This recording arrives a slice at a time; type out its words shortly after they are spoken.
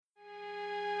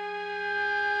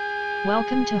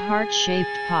Welcome to Heart Shaped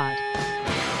Pod,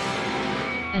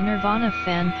 a Nirvana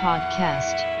fan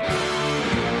podcast,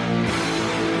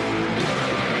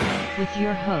 with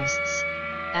your hosts,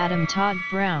 Adam Todd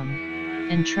Brown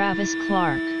and Travis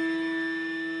Clark.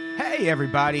 Hey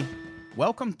everybody,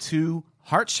 welcome to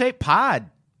Heart Shaped Pod,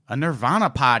 a Nirvana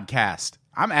podcast.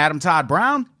 I'm Adam Todd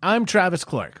Brown, I'm Travis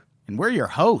Clark. and we're your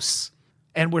hosts,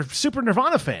 And we're super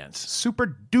Nirvana fans.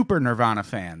 super duper Nirvana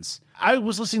fans. I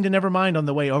was listening to Nevermind on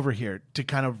the way over here to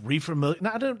kind of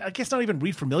I guess not even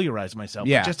refamiliarize myself,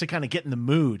 Yeah. but just to kind of get in the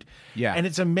mood. Yeah. And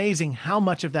it's amazing how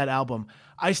much of that album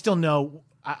I still know.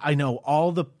 I know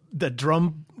all the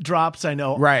drum drops. I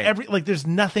know Right. there's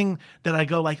nothing that I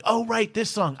go like, oh, right,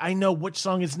 this song. I know which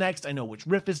song is next. I know which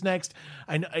riff is next.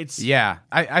 I know it's Yeah,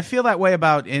 I feel that way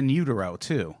about In Utero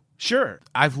too. sure.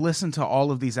 I've listened to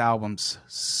all of these albums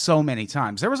so many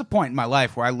times. There was a point in my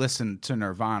life where I listened to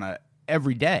Nirvana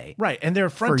every day. Right, and they're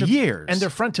For years. and they're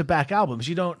front to back albums.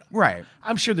 You don't, Right.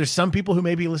 I'm sure there's some people who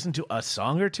maybe listen to a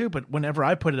song or two, but whenever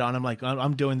I put it on, I'm like,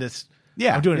 I'm doing this.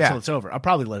 Yeah, I'm doing it yeah. until it's over. I'll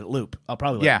probably let it loop. I'll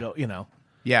probably let Yeah. it go. You know,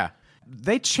 Yeah.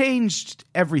 They changed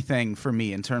everything for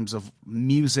me in terms of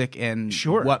music and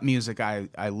Sure. what music I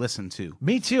listened to.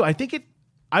 me too. I think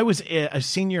I was a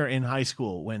senior in high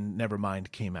school when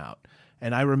Nevermind came out,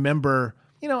 and I remember.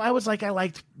 I was like, I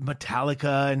liked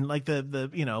Metallica and like the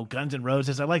Guns N'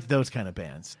 Roses. I liked those kind of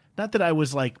bands. Not that I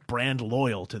was like brand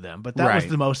loyal to them, but that was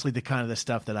Right. mostly the kind of the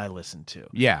stuff that I listened to.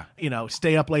 Yeah.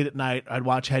 Stay up late at night. I'd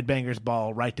watch Headbangers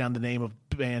Ball, write down the name of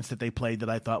bands that they played that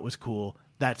I thought was cool.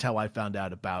 That's how I found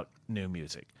out about new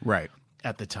music Right.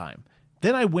 at the time.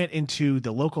 Then I went into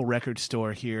the local record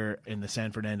store here in the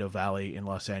San Fernando Valley in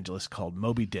Los Angeles called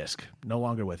Moby Disc. No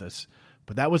longer with us,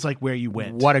 but that was like where you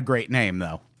went. What a great name,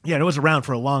 though. Yeah, and it was around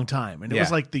for a long time. And it Yeah.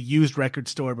 was like the used record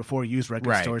store before used record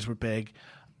Right. stores were big.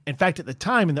 In fact, at the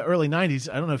time in the early 90s,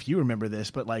 I don't know if you remember this,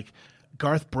 but like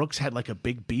Garth Brooks had like a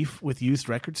big beef with used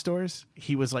record stores.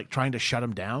 He was like trying to shut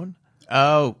them down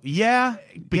Oh, yeah.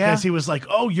 because he was like,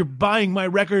 "Oh, you're buying my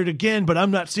record again, but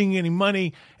I'm not seeing any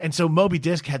money." And so Moby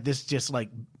Disc had this just like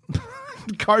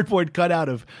cardboard cutout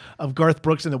of Garth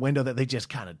Brooks in the window that they just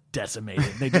kind of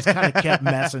decimated. They just kind of kept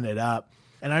messing it up.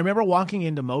 And I remember walking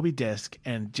into Moby Disc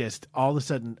and just all of a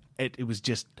sudden it was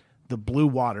just the blue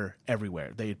water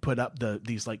everywhere. They had put up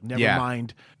these like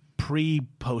Nevermind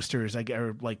pre-posters,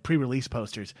 or like pre-release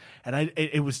posters, and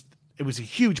it was a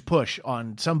huge push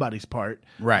on somebody's part,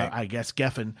 Right. I guess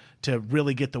Geffen, to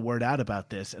really get the word out about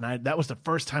this. And that was the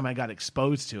first time I got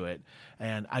exposed to it.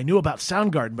 And I knew about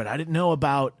Soundgarden, but I didn't know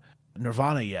about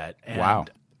Nirvana yet. And Wow.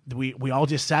 We all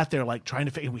just sat there like trying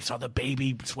to figure. We saw the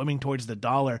baby swimming towards the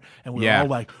dollar, and we were Yeah. all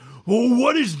like, "Well,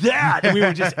 what is that?" And we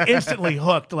were just instantly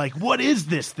hooked. Like, what is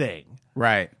this thing?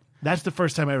 Right. That's the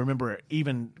first time I remember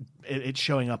even it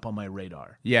showing up on my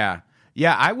radar. Yeah.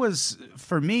 Yeah.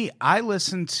 For me, I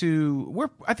listened to,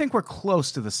 I think we're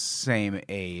close to the same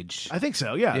age. I think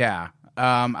so. Yeah. Yeah.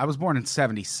 I was born in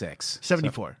 76.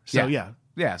 74. So yeah.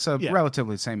 Yeah. So Yeah.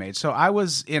 relatively the same age. So I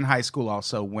was in high school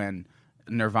also when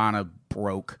Nirvana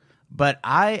broke. But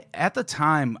at the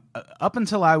time, up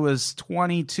until I was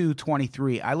 22,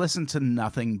 23, I listened to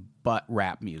nothing but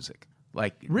rap music.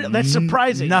 Like, That's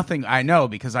surprising. Nothing. I know,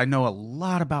 because I know a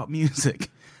lot about music.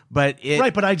 But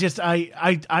Right, but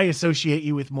I associate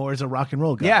you with more as a rock and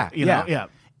roll guy. Yeah, you know? Yeah.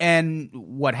 And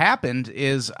what happened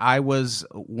is I was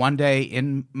one day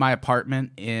in my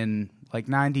apartment in like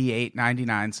 98,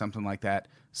 99, something like that,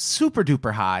 super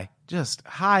duper high, just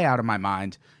high out of my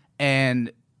mind.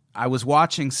 And I was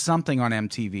watching something on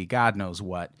MTV, God knows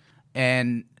what.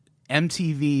 And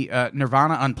MTV,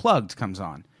 Nirvana Unplugged comes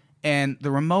on. And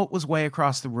the remote was way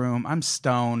across the room. I'm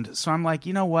stoned. So I'm like,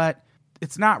 you know what?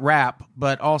 It's not rap,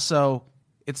 but also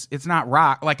it's not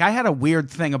rock. Like, I had a weird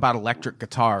thing about electric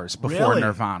guitars before Really?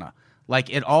 Nirvana. Like,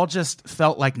 it all just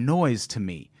felt like noise to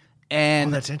me.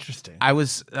 And That's interesting. I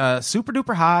was super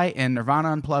duper high, and Nirvana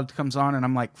Unplugged comes on, and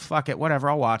I'm like, fuck it, whatever,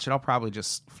 I'll watch it. I'll probably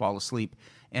just fall asleep.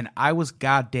 And I was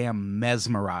goddamn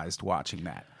mesmerized watching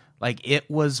that. Like, it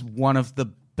was one of the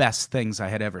best things I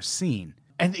had ever seen.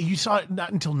 And you saw it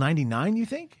not until 99, you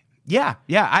think? Yeah.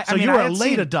 So I mean, you were I a had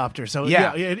late seen- adopter. So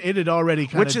Yeah. it had already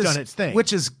kind of done its thing.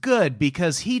 Which is good,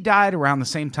 because he died around the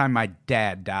same time my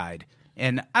dad died.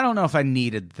 And I don't know if I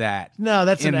needed that no,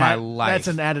 that's in an my life. That's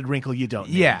an added wrinkle you don't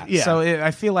need. Yeah. So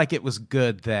I feel like it was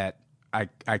good that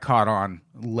I caught on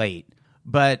late.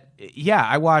 But yeah,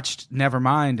 I watched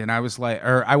Nevermind, and I was like,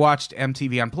 or I watched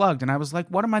MTV Unplugged, and I was like,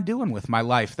 what am I doing with my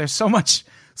life? There's so much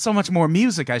more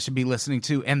music I should be listening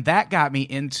to. And that got me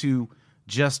into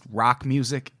just rock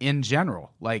music in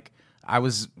general. Like, I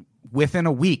was, within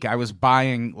a week, I was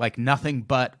buying like nothing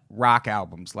but rock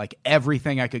albums, like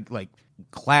everything I could, like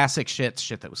classic shit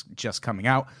that was just coming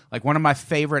out. Like one of my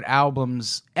favorite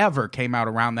albums ever came out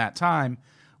around that time,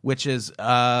 which is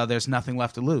There's Nothing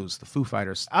Left to Lose, the Foo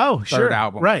Fighters' third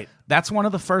album. Right. That's one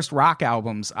of the first rock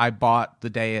albums I bought the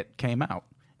day it came out.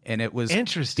 And it was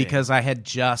interesting because I had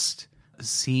just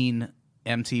seen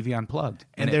MTV Unplugged.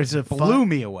 And there's it blew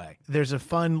me away. There's a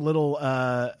fun little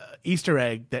Easter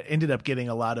egg that ended up getting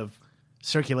a lot of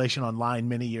circulation online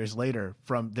many years later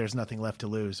from There's Nothing Left to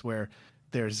Lose, where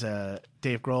there's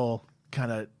Dave Grohl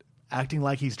kind of acting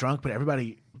like he's drunk, but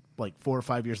everybody like 4 or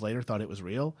 5 years later thought it was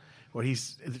real, where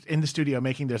he's in the studio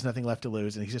making There's Nothing Left to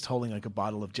Lose, and he's just holding like a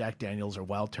bottle of Jack Daniels or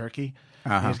Wild Turkey.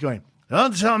 And he's going,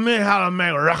 "Don't tell me how to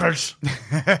make records.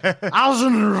 I was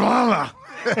in Nirvana."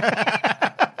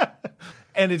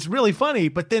 And it's really funny,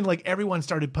 but then like everyone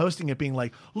started posting it being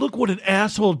like, "Look what an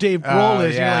asshole Dave Grohl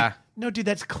is." And you're like, no, dude,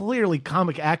 that's clearly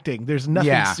comic acting. There's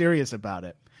nothing serious about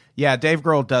it. Yeah, Dave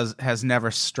Grohl has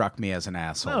never struck me as an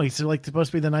asshole. No, he's like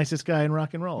supposed to be the nicest guy in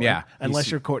rock and roll. Yeah. Right?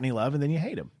 Unless you're Courtney Love, and then you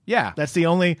hate him. Yeah. That's the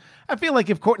only... I feel like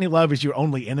if Courtney Love is your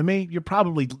only enemy, you're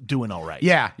probably doing all right.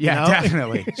 Yeah, you know?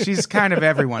 definitely. She's kind of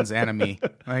everyone's enemy.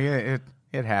 Like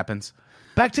it happens.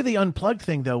 Back to the Unplugged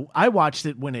thing, though. I watched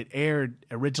it when it aired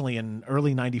originally in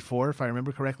early 94, if I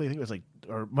remember correctly. I think it was like...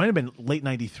 or it might have been late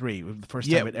 93, the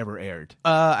first time it ever aired.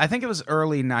 I think it was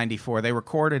early 94. They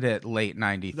recorded it late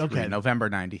 93, November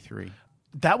 93.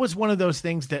 That was one of those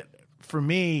things that, for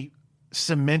me,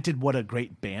 cemented what a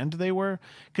great band they were.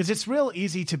 Because it's real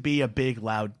easy to be a big,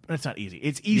 loud... It's not easy.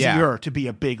 It's easier to be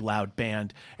a big, loud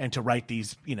band and to write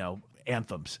these,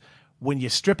 anthems. When you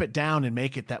strip it down and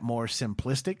make it that more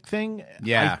simplistic thing,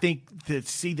 I think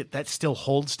that still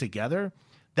holds together.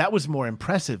 That was more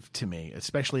impressive to me,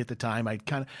 especially at the time.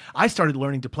 I started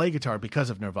learning to play guitar because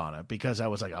of Nirvana, because I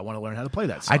was like, I want to learn how to play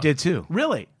that song. I did too.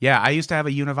 Really? Yeah, I used to have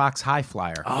a Univox High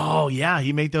Flyer. Oh, yeah,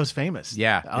 he made those famous.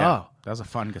 Yeah. Oh. That was a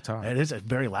fun guitar. It is a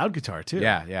very loud guitar, too.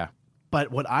 Yeah.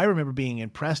 But what I remember being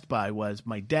impressed by was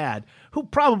my dad, who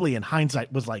probably in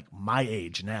hindsight was like my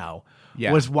age now,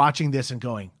 was watching this and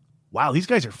going, wow, these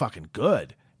guys are fucking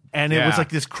good. And it was like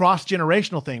this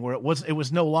cross-generational thing where it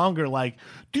was no longer like,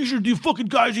 these are the fucking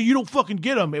guys and you don't fucking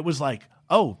get them. It was like,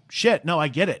 oh, shit, no, I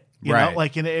get it. You know,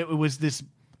 like, and it was this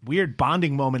weird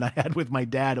bonding moment I had with my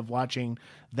dad of watching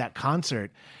that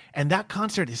concert. And that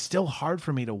concert is still hard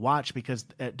for me to watch because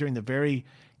during the very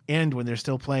end when they're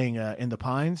still playing In the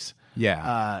Pines,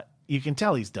 you can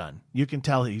tell he's done. You can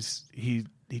tell he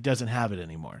doesn't have it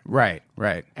anymore. Right.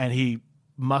 And he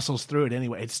muscles through it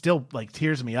anyway. It still like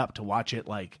tears me up to watch it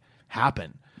like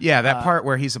happen. Yeah, that part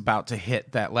where he's about to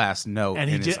hit that last note and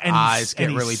his eyes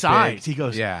get really big. He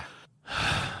goes,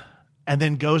 and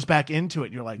then goes back into it.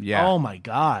 And you're like, oh my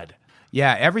God.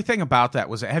 Yeah, everything about that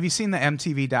was. Have you seen the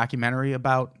MTV documentary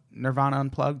about Nirvana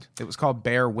Unplugged? It was called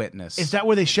Bear Witness. Is that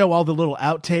where they show all the little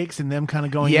outtakes and them kind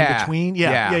of going in between?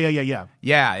 Yeah.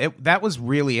 Yeah, that was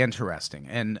really interesting,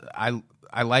 and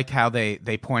I like how they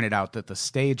pointed out that the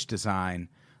stage design,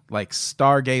 like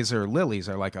stargazer lilies,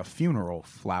 are like a funeral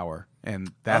flower, and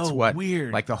that's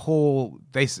weird. Like the whole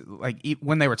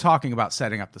when they were talking about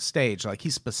setting up the stage, like he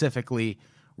specifically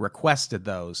requested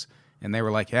those, and they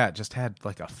were like, yeah, it just had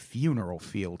like a funeral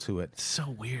feel to it. So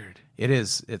weird. It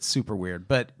is. It's super weird,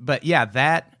 but yeah,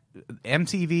 that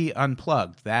MTV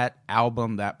Unplugged, that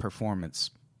album, that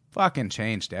performance, fucking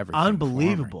changed everything.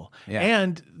 Unbelievable. Yeah,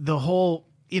 and the whole.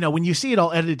 When you see it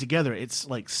all edited together, it's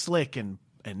like slick and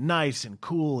nice and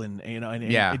cool, and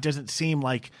it doesn't seem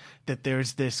like that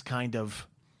there's this kind of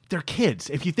they're kids.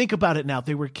 If you think about it now,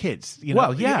 they were kids. He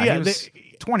was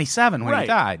 27 when he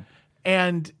died,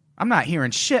 and I'm not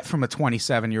hearing shit from a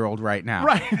 27-year-old right now.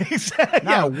 Right, exactly.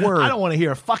 Not a word. I don't want to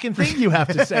hear a fucking thing you have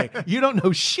to say. You don't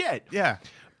know shit. Yeah.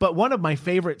 But one of my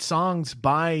favorite songs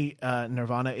by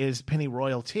Nirvana is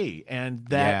Pennyroyal Tea, and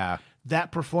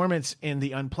that performance in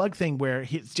the Unplugged thing where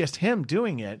it's just him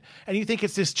doing it, and you think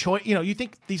it's this choice, you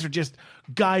think these are just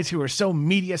guys who are so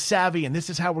media savvy and this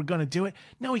is how we're going to do it.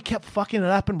 No, he kept fucking it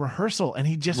up in rehearsal, and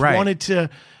he just wanted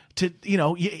to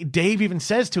Dave even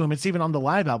says to him, it's even on the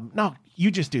live album, no,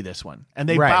 you just do this one. And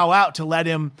they bow out to let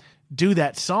him do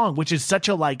that song, which is such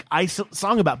a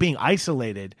song about being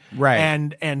isolated,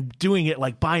 and doing it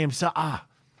like by himself.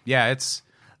 Yeah, it's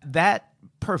that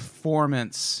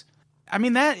performance. I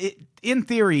mean, in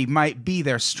theory might be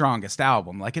their strongest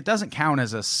album. Like, it doesn't count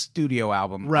as a studio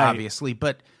album, obviously,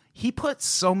 but he put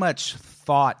so much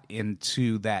thought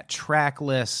into that track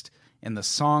list and the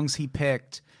songs he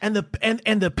picked. And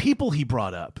the people he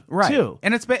brought up, too.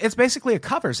 And it's basically a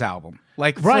covers album.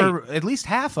 Like, for at least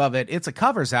half of it, it's a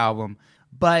covers album.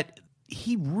 But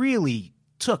he really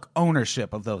took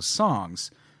ownership of those songs.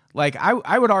 Like,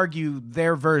 I would argue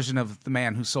their version of The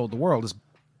Man Who Sold the World is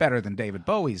better than David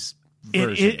Bowie's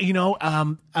version.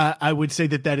 I would say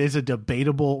that is a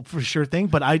debatable for sure thing,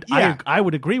 but Yeah. I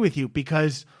would agree with you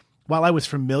because while I was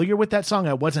familiar with that song,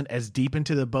 I wasn't as deep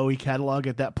into the Bowie catalog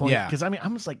at that point. Yeah. Because I mean, I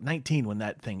was like 19 when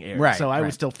that thing aired, Right, so I was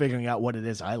right. still figuring out what it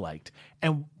is I liked.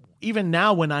 And even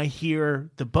now, when I hear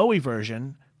the Bowie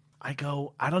version, I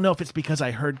go, I don't know if it's because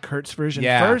I heard Kurt's version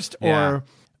first or.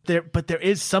 But there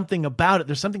is something about it.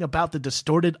 There's something about the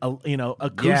distorted,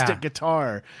 acoustic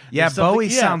guitar. Yeah, There's something- Bowie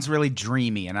sounds really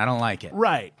dreamy, and I don't like it.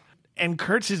 right. And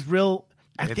Kurt's is real.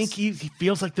 I think he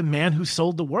feels like the man who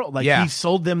sold the world. Like Yeah. he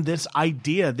sold them this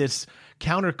idea, this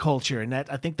counterculture, and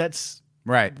I think that's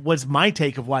Right. was my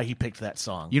take of why he picked that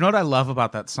song. You know what I love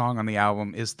about that song on the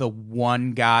album is the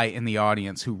one guy in the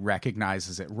audience who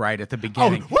recognizes it right at the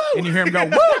beginning. woo! And you hear him go,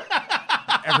 woo!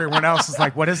 Everyone else is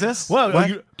like, what is this? Well,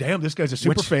 What? damn, this guy's a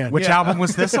super fan. Which Yeah. album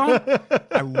was this on?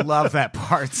 I love that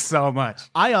part so much.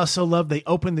 I also love they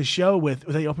open the show with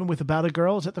About a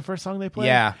Girl. Is that the first song they play?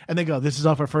 Yeah. And they go, this is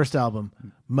off our first album.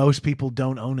 Most people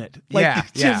don't own it. Yeah,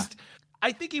 it's yeah. just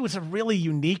I think he was a really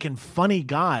unique and funny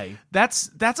guy. That's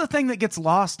a thing that gets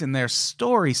lost in their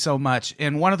story so much.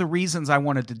 And one of the reasons I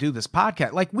wanted to do this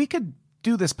podcast, like we could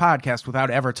do this podcast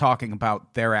without ever talking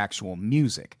about their actual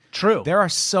music. True. There are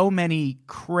so many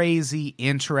crazy,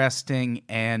 interesting,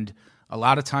 and a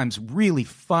lot of times really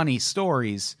funny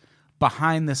stories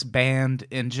behind this band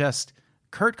and just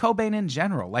Kurt Cobain in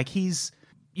general. Like he's,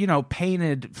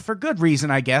 painted for good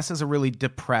reason, I guess, as a really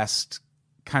depressed,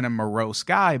 kind of morose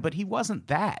guy, but he wasn't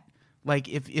that. Like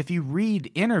if you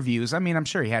read interviews, I mean, I'm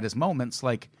sure he had his moments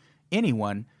like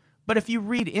anyone, but if you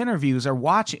read interviews or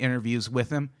watch interviews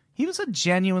with him, he was a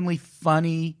genuinely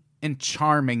funny and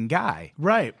charming guy.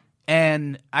 Right.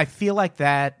 And I feel like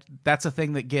that's a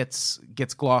thing that gets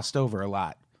glossed over a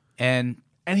lot. And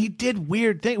he did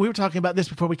weird things. We were talking about this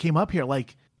before we came up here.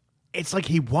 Like, it's like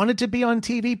he wanted to be on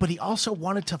TV, but he also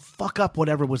wanted to fuck up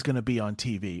whatever was going to be on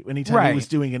TV anytime he Right. was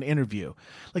doing an interview.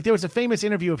 Like, there was a famous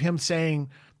interview of him saying,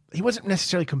 he wasn't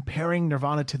necessarily comparing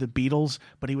Nirvana to the Beatles,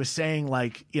 but he was saying,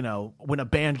 like, when a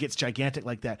band gets gigantic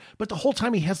like that. But the whole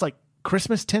time he has, like,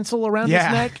 Christmas tinsel around his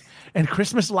Yeah. neck and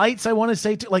Christmas lights, I want to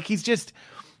say, too. Like, he's just,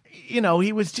 he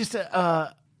was just,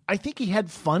 I think he had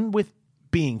fun with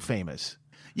being famous.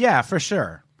 yeah, for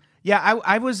sure. Yeah,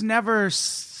 I was never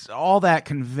all that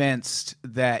convinced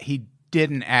that he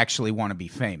didn't actually want to be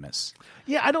famous.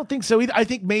 Yeah, I don't think so either. I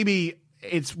think maybe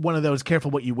it's one of those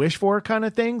careful what you wish for kind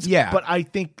of things. Yeah. But I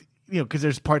think, because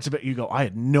there's parts of it you go, I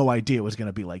had no idea it was going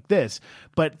to be like this.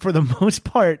 But for the most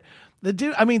part, the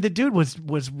dude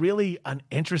was really an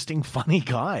interesting, funny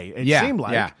guy. It Yeah, seemed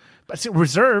like. yeah. But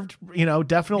reserved,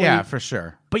 definitely. Yeah, for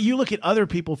sure. But you look at other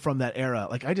people from that era.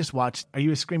 Like I just watched, are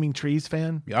you a Screaming Trees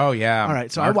fan? Oh yeah. All right,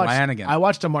 so Mark I watched Lanegan. I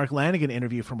watched a Mark Lanegan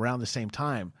interview from around the same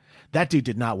time. That dude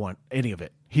did not want any of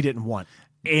it. He didn't want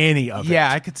any of it.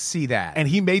 Yeah, I could see that. And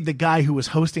he made the guy who was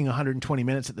hosting 120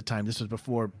 Minutes at the time. This was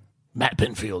before Matt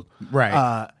Pinfield.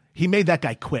 Right. He made that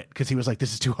guy quit because he was like,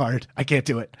 "This is too hard. I can't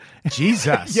do it."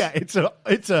 Jesus. Yeah,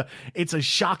 it's a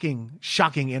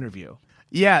shocking interview.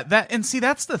 Yeah,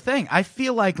 that's the thing. I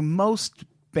feel like most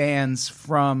bands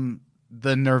from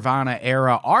the Nirvana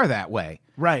era are that way.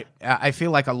 Right. I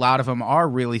feel like a lot of them are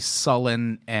really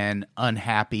sullen and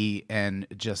unhappy and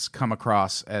just come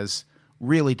across as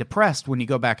really depressed when you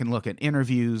go back and look at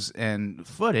interviews and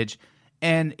footage.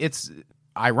 And it's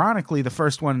ironically the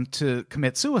first one to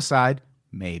commit suicide,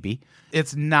 maybe.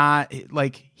 It's not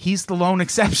like he's the lone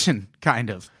exception, kind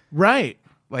of. Right.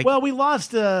 Like- Well, we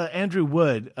lost Andrew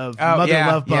Wood of Oh, Mother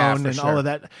yeah, Love Bone yeah, for and sure. all of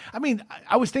that. I mean,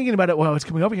 I was thinking about it while I was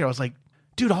coming over here. I was like,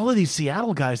 dude, all of these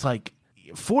Seattle guys, like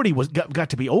 40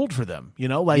 got to be old for them,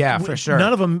 Like, Yeah, for sure.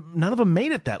 None of them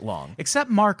made it that long. Except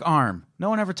Mark Arm. No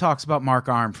one ever talks about Mark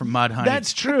Arm from Mudhoney.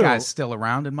 That's true. That guy's still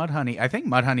around in Mudhoney. I think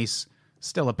Mudhoney's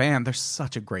still a band. They're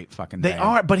such a great fucking They band.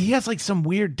 are, but he has like some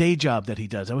weird day job that he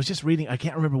does. I was just reading. I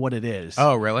can't remember what it is.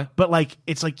 Oh, really? But like,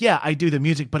 it's like, yeah, I do the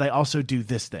music, but I also do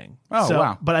this thing. Oh,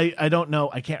 wow. But I don't know.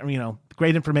 I can't,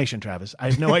 great information, Travis. I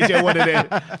have no idea what it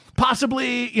is.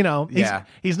 Possibly, Yeah.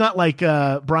 he's not like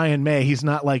Brian May. He's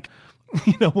not like,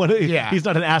 Yeah. he's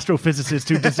not an astrophysicist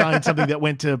who designed something that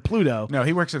went to Pluto. No,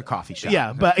 he works at a coffee shop.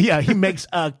 Yeah, but yeah, he makes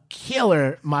a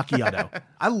killer macchiato.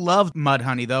 I love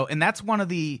Mudhoney, though, and that's one of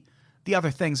the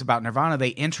other things about Nirvana. They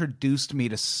introduced me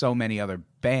to so many other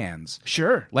bands.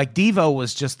 Sure. Like Devo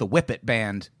was just the Whip It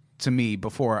band to me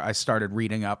before I started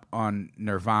reading up on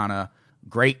Nirvana.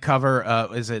 Great cover.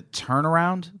 Is it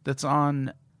Turnaround that's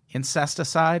on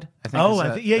Incesticide? I think Oh,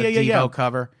 it's yeah. Devo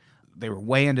cover. They were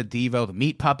way into Devo. The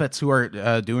Meat Puppets, who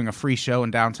are doing a free show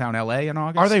in downtown L.A. in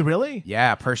August. Are they really?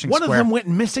 Yeah, Pershing One Square. of them went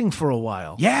missing for a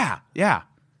while. Yeah.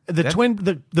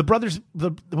 The brothers,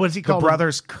 what does he call The them?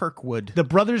 brothers Kirkwood. The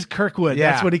brothers Kirkwood.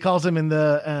 Yeah. That's what he calls them in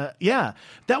the,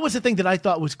 That was the thing that I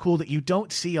thought was cool that you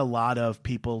don't see a lot of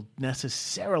people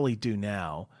necessarily do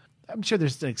now. I'm sure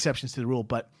there's exceptions to the rule,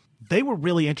 but they were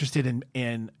really interested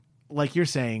in, like you're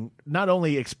saying, not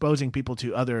only exposing people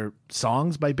to other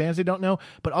songs by bands they don't know,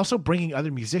 but also bringing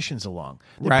other musicians along.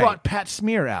 They Right. brought Pat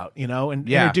Smear out, and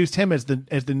introduced him as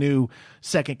the new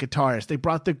second guitarist. They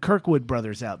brought the Kirkwood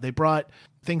brothers out. They brought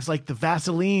things like the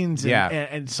Vaselines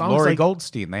and songs Laurie like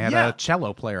Goldstein. They had Yeah. a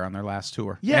cello player on their last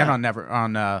tour. Yeah. And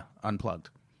on Unplugged.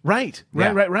 Right.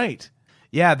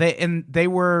 Yeah, they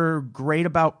were great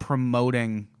about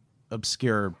promoting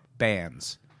obscure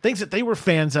bands. Things that they were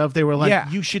fans of, they were like, Yeah.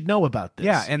 you should know about this.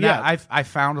 Yeah, and I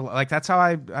found like that's how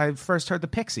I first heard the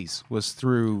Pixies was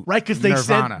through right, because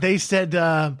Nirvana. they said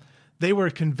they were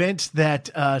convinced that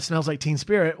Smells Like Teen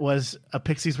Spirit was a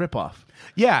Pixies ripoff.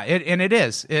 Yeah, it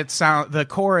is. The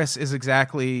chorus is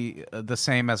exactly the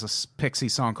same as a Pixie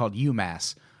song called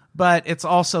UMass, but it's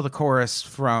also the chorus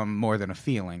from More Than a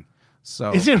Feeling.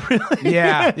 So Is it really?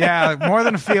 Yeah. More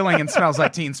Than a Feeling and Smells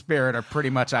Like Teen Spirit are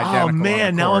pretty much identical. Oh man,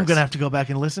 on the now I'm chorus. gonna have to go back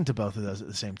and listen to both of those at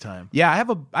the same time. Yeah,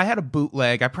 I had a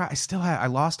bootleg. I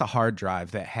lost a hard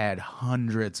drive that had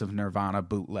hundreds of Nirvana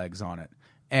bootlegs on it,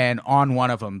 and on one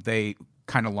of them they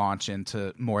kind of launch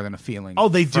into More Than a Feeling. Oh,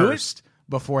 they do it? first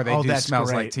before they Oh, do that's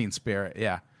Smells great. Like Teen Spirit.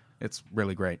 Yeah, it's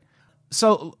really great.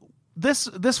 So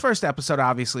this first episode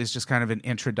obviously is just kind of an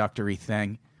introductory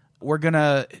thing. We're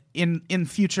gonna in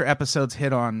future episodes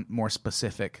hit on more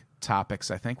specific topics.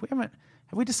 I think have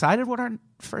we decided what our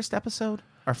first episode,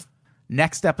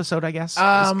 next episode, I guess, is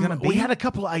gonna be? We had a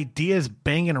couple of ideas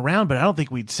banging around, but I don't think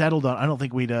we'd settled on. I don't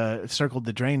think we'd circled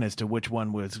the drain as to which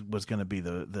one was going to be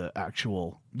the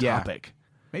actual topic.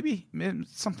 Maybe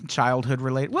something childhood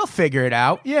related. We'll figure it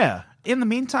out. Yeah. In the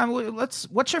meantime,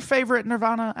 what's your favorite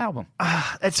Nirvana album?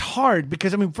 It's hard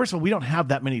because, I mean, first of all, we don't have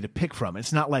that many to pick from.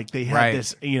 It's not like they have Right.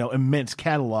 this, immense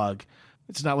catalog.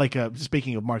 It's not like,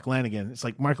 speaking of Mark Lanigan, it's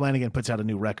like Mark Lanigan puts out a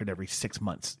new record every 6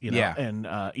 months, Yeah. and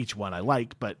each one I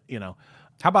like, but, How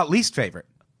about least favorite?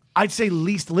 I'd say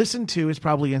least listened to is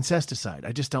probably Incesticide.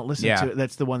 I just don't listen Yeah. to it.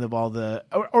 That's the one of all the,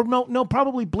 or no,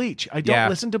 probably Bleach. I don't Yeah.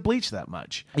 listen to Bleach that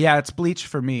much. Yeah, it's Bleach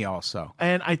for me also.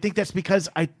 And I think that's because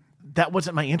that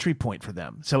wasn't my entry point for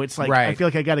them. So it's like, Right. I feel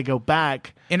like I got to go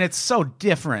back. And it's so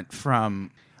different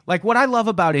from, like, what I love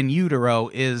about In Utero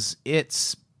is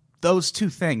it's those two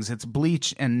things. It's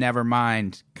Bleach and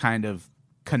Nevermind kind of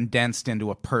condensed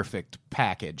into a perfect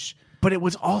package. But it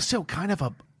was also kind of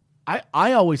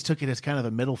I always took it as kind of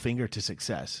a middle finger to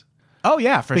success. Oh,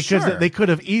 yeah, for Because sure. they could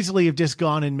have easily have just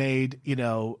gone and made,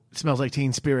 Smells Like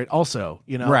Teen Spirit also,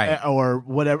 Right. or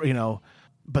whatever,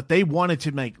 but they wanted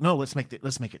to let's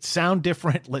make it sound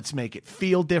different. Let's make it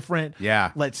feel different.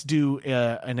 Yeah. Let's do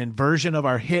an inversion of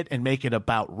our hit and make it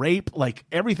about rape. Like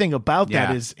everything about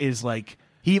Yeah. that is like,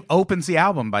 He opens the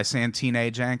album by saying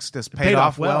teenage angst has paid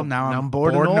off well. Now I'm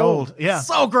bored and old. Yeah.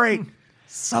 So great.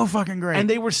 So fucking great. and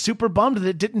they were super bummed that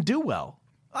it didn't do well.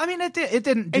 I mean, it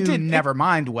didn't do didn't-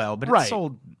 Nevermind well, but Right. it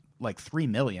sold like 3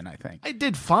 million, I think. I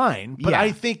did fine, but Yeah.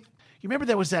 I think you remember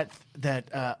there was that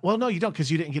well, no, you don't,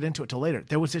 because you didn't get into it till later.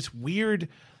 There was this weird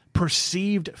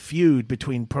perceived feud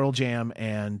between Pearl Jam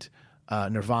and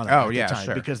Nirvana Oh, at yeah, the time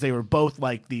sure. because they were both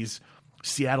like these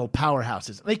Seattle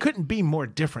powerhouses. They couldn't be more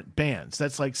different bands.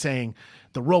 That's like saying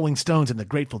the Rolling Stones and the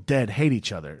Grateful Dead hate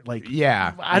each other. Like,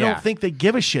 Yeah, I yeah. don't think they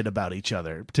give a shit about each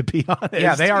other, to be honest.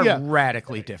 Yeah, they are Yeah.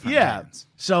 radically different Yeah. bands.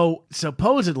 So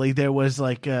supposedly there was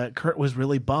like Kurt was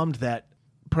really bummed that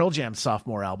Pearl Jam's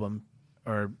sophomore album,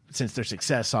 or since their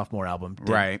success, sophomore album,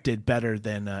 did better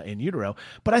than In Utero.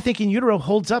 But I think In Utero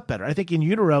holds up better. I think In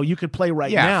Utero you could play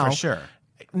right Yeah, now. for sure.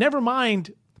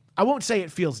 Nevermind, I won't say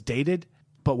it feels dated,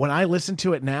 but when I listen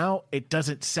to it now, it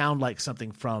doesn't sound like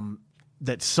something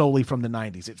that's solely from the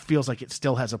 90s. It feels like it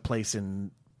still has a place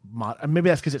in maybe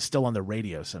that's because it's still on the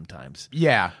radio sometimes.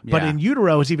 Yeah. But yeah. In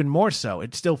Utero is even more so.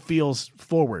 It still feels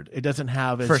forward. It doesn't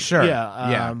have as For sure.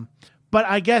 Yeah. But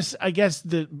I guess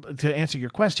to answer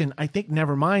your question, I think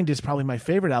Nevermind is probably my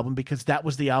favorite album because that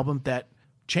was the album that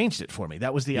changed it for me.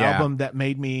 That was the Yeah. album that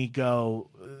made me go,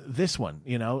 this one,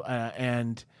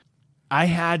 and I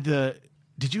had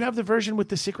did you have the version with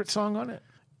the secret song on it?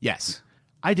 Yes.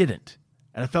 I didn't.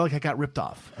 And I felt like I got ripped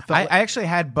off. I actually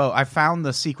had both. I found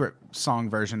the secret song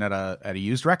version at a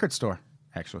used record store,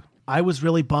 actually. I was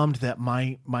really bummed that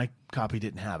my copy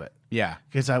didn't have it. Yeah.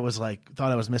 Because I was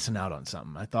thought I was missing out on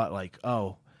something. I thought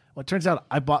it turns out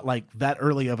I bought like that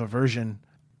early of a version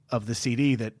of the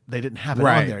CD that they didn't have it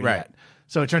Right, on there right. yet.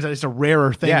 So it turns out it's a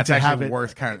rarer thing Yeah, it's to have actually it.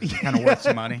 worth kind of worth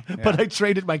some money. Yeah. But I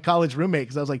traded my college roommate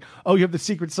because I was like, "Oh, you have the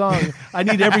secret song. I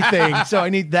need everything, so I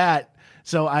need that."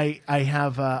 So I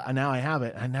have now I have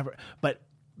it. But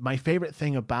my favorite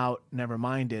thing about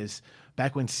Nevermind is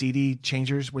back when CD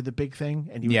changers were the big thing,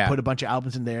 and you would put a bunch of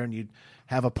albums in there, and you'd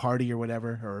have a party or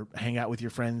whatever, or hang out with your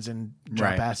friends and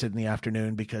drop acid in the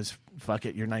afternoon because fuck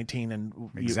it, you're 19 and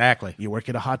you work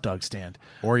at a hot dog stand,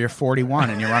 or you're 41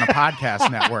 and you're on a podcast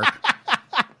network.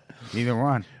 Either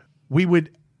one. We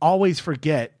would always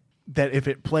forget that if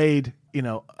it played,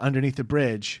 underneath the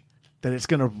bridge, that it's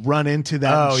going to run into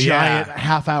that giant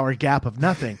half-hour gap of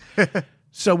nothing.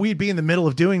 So we'd be in the middle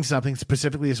of doing something.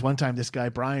 Specifically, this one time, this guy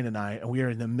Brian and we were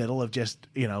in the middle of just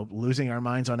losing our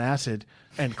minds on acid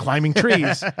and climbing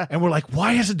trees, and we're like,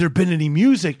 "Why hasn't there been any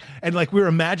music?" And like we were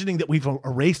imagining that we've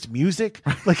erased music,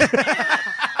 like,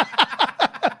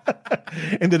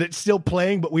 and that it's still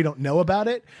playing, but we don't know about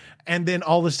it. And then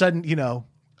all of a sudden,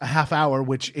 a half hour,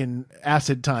 which in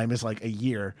acid time is like a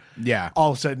year. Yeah.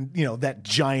 All of a sudden, that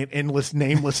giant, endless,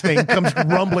 nameless thing comes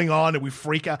rumbling on, and we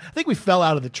freak out. I think we fell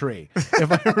out of the tree,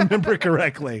 if I remember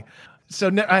correctly.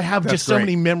 So I have just so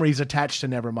many memories attached to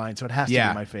Nevermind, so it has to be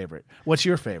my favorite. What's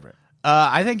your favorite?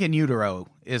 I think In Utero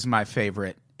is my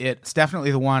favorite. It's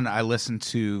definitely the one I listen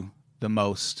to the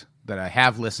most, that I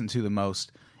have listened to the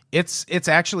most. It's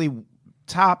actually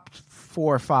top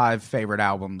 4 or 5 favorite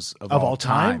albums of all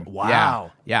time.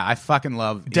 Wow. Yeah, I fucking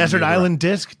love Desert Island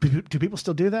Disc. Do people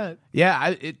still do that?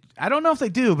 Yeah, I don't know if they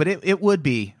do, but it would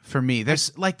be for me.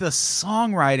 There's like the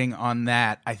songwriting on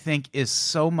that, I think, is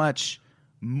so much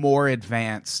more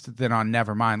advanced than on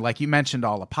Nevermind. Like you mentioned,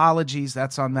 All Apologies,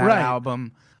 that's on that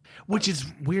album. Which is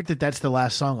weird that that's the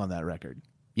last song on that record.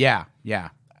 Yeah.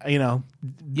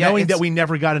 Knowing that we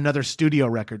never got another studio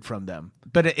record from them.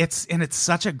 But it's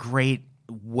such a great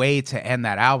way to end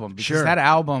that album, because that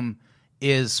album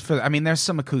is there's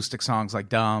some acoustic songs like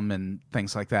Dumb and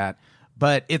things like that,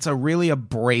 but it's a really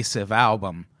abrasive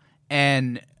album.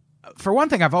 And for one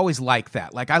thing, I've always liked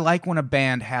that. Like, I like when a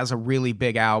band has a really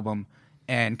big album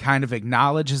and kind of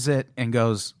acknowledges it and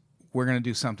goes, we're going to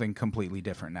do something completely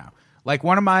different now. Like,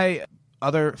 one of my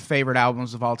other favorite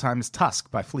albums of all time is Tusk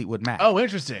by Fleetwood Mac. Oh,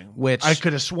 interesting. Which I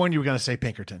could have sworn you were going to say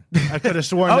Pinkerton. I could have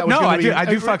sworn that was no, going to be... I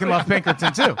do fucking love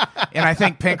Pinkerton too. And I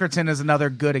think Pinkerton is another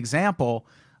good example,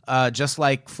 just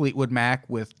like Fleetwood Mac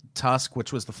with Tusk,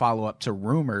 which was the follow-up to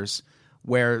Rumors,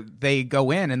 where they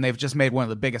go in and they've just made one of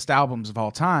the biggest albums of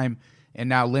all time, and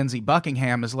now Lindsey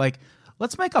Buckingham is like,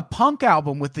 let's make a punk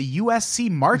album with the USC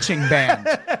marching band.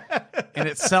 And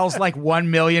it sells like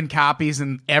 1 million copies,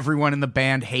 and everyone in the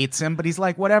band hates him. But he's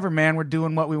like, whatever, man, we're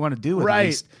doing what we want to do at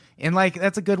least. And like,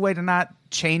 that's a good way to not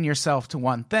chain yourself to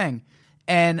one thing.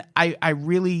 And I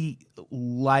really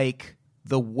like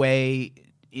the way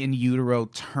In Utero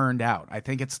turned out. I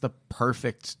think it's the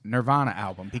perfect Nirvana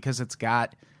album because it's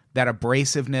got that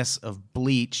abrasiveness of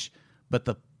Bleach, but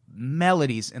the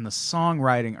melodies and the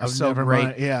songwriting are so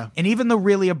great. Yeah. And even the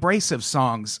really abrasive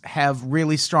songs have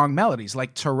really strong melodies.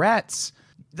 Like Tourette's,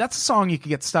 that's a song you could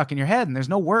get stuck in your head and there's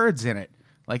no words in it.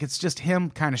 Like, it's just him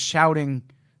kind of shouting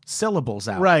syllables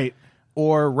out. Right.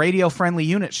 Or Radio Friendly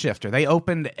Unit Shifter. They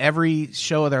opened every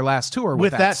show of their last tour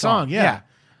with that song. Yeah.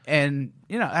 And,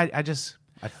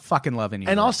 I fucking love it.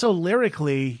 And also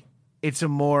lyrically, it's a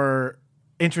more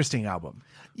interesting album.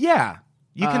 Yeah.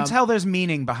 You can tell there's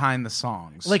meaning behind the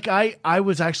songs. Like, I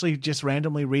was actually just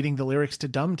randomly reading the lyrics to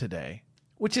Dumb today,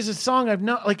 which is a song I've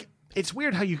not, like, it's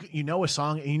weird how you know a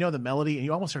song and you know the melody and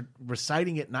you almost are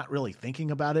reciting it, not really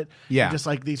thinking about it. Yeah. You're just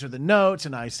like, these are the notes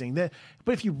and I sing that.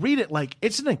 But if you read it, like,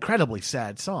 it's an incredibly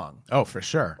sad song. Oh, for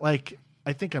sure. Like,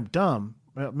 I think I'm dumb.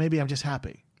 Well, maybe I'm just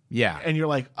happy. Yeah. And you're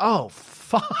like, oh,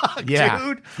 fuck,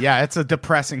 dude. Yeah, it's a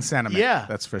depressing sentiment. Yeah.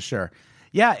 That's for sure.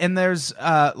 Yeah, and there's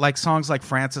like songs like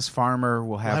Frances Farmer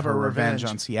Will Have Her Revenge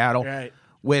on Seattle, right,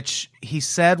 which he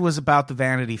said was about the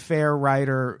Vanity Fair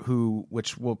writer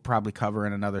which we'll probably cover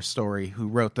in another story, who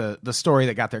wrote the story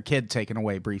that got their kid taken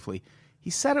away briefly. He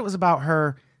said it was about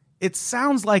her. It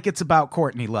sounds like it's about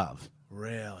Courtney Love.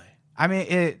 Really? I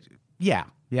mean, yeah.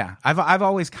 I've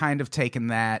always kind of taken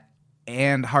that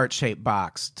and Heart-Shaped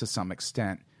Box to some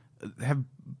extent, have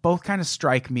both kind of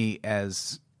strike me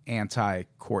as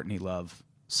anti-Courtney Love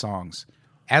songs,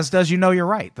 as does You Know You're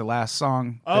Right, the last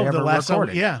song they ever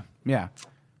recorded. Song, yeah.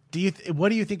 What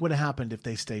do you think would have happened if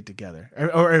they stayed together,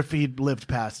 or if he'd lived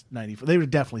past 94? They would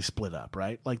definitely split up,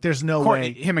 right? Like, there's no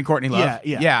way him and Courtney Love.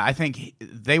 Yeah. I think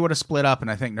they would have split up,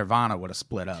 and I think Nirvana would have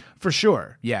split up for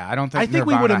sure. Yeah, I don't think. I think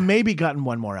Nirvana, we would have maybe gotten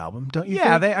one more album, don't you?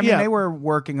 Yeah, think? they were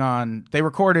working on. They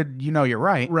recorded You Know You're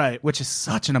Right, right, which is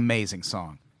such an amazing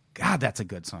song. God, that's a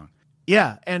good song.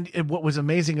 Yeah, and what was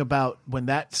amazing about when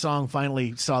that song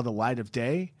finally saw the light of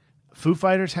day, Foo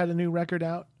Fighters had a new record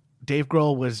out. Dave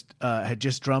Grohl had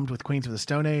just drummed with Queens of the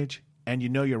Stone Age, and You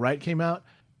Know You're Right came out.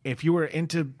 If you were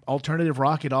into alternative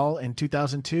rock at all in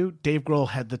 2002, Dave Grohl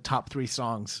had the top 3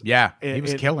 songs. Yeah, he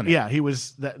was killing it. Yeah, he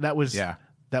was. That was Yeah.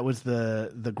 That was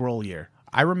the Grohl year.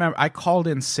 I remember I called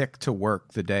in sick to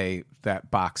work the day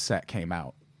that box set came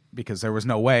out because there was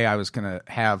no way I was going to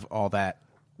have all that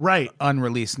Right.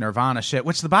 unreleased Nirvana shit,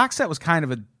 which the box set was kind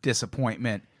of a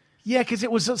disappointment. Yeah, because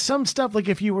it was some stuff like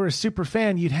if you were a super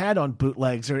fan, you'd had on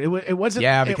bootlegs, or it wasn't.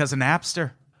 Yeah, because of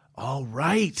Napster. Oh,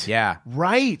 right. Yeah.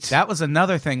 Right. That was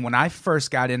another thing. When I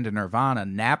first got into Nirvana,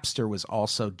 Napster was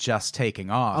also just taking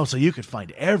off. Oh, so you could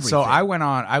find everything. So I went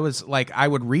on, I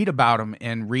would read about them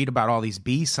and read about all these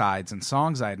B-sides and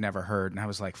songs I had never heard. And I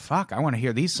was like, fuck, I want to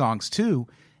hear these songs too.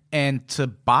 And to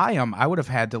buy them, I would have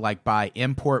had to buy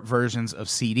import versions of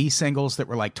CD singles that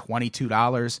were like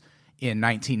 $22 in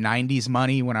 1990s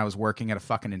money when I was working at a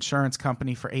fucking insurance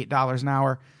company for $8 an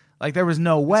hour. Like there was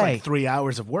no way. It's like 3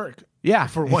 hours of work. Yeah.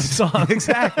 For one song.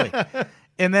 Exactly.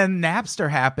 And then Napster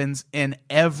happens and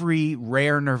every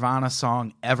rare Nirvana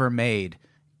song ever made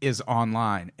is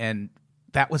online. And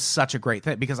that was such a great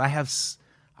thing because I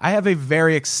have a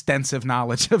very extensive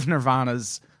knowledge of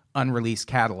Nirvana's unreleased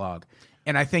catalog.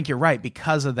 And I think you're right.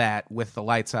 Because of that, With the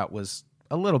Lights Out was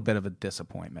a little bit of a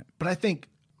disappointment. But I think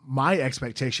my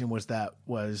expectation was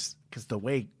because the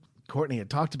way Courtney had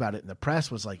talked about it in the press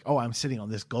was like, oh, I'm sitting on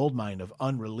this gold mine of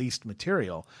unreleased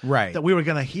material. Right. That we were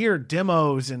going to hear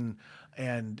demos and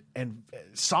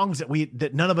songs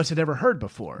that none of us had ever heard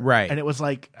before. Right. And it was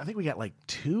like, I think we got like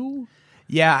 2.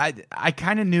 Yeah, I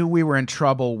kind of knew we were in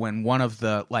trouble when one of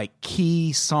the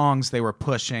key songs they were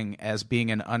pushing as being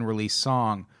an unreleased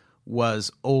song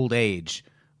was Old Age,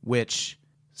 which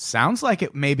sounds like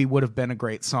it maybe would have been a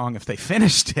great song if they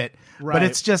finished it. Right. But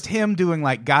it's just him doing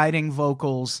guiding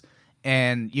vocals,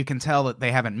 and you can tell that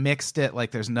they haven't mixed it.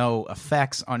 Like there's no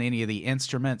effects on any of the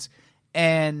instruments.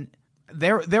 And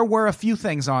there were a few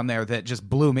things on there that just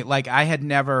blew me. Like I had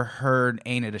never heard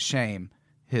Ain't It a Shame,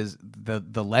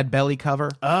 the Lead Belly cover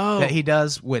that he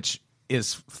does, which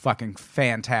is fucking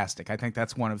fantastic. I think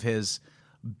that's one of his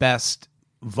best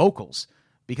vocals.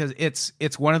 Because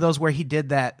it's one of those where he did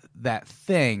that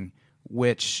thing,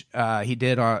 which he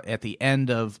did at the end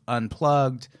of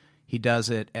Unplugged. He does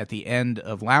it at the end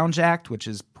of Lounge Act, which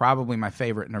is probably my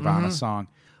favorite Nirvana song,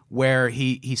 where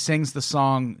he sings the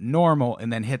song normal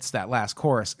and then hits that last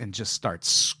chorus and just starts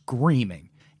screaming.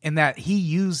 And that he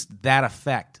used that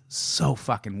effect so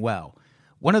fucking well.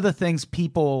 One of the things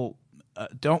people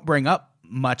don't bring up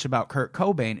much about Kurt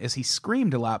Cobain is he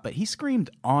screamed a lot, but he screamed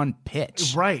on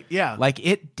pitch. Right, yeah. Like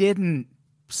it didn't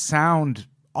sound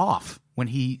off when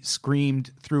he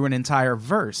screamed through an entire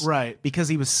verse. Right. Because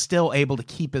he was still able to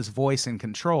keep his voice in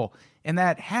control. And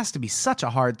that has to be such a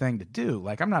hard thing to do.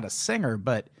 Like I'm not a singer,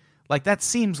 but that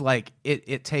seems like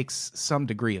it takes some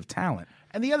degree of talent.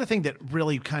 And the other thing that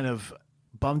really kind of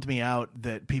bummed me out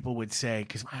that people would say,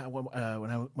 because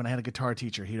when I had a guitar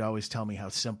teacher, he'd always tell me how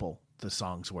simple the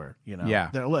songs were, Yeah.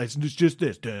 It's just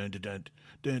this dun, dun, dun,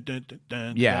 dun, dun, dun,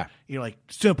 dun. Yeah. You're like,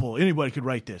 simple, anybody could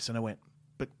write this. And I went,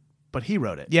 but he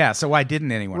wrote it. Yeah, so why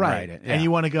didn't anyone write it? Yeah. And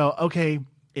you want to go, okay,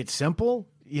 it's simple.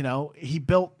 He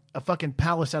built a fucking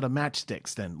palace out of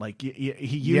matchsticks then. Like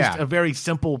he used a very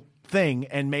simple thing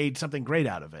and made something great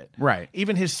out of it. Right.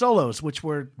 Even his solos, which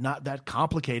were not that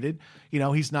complicated.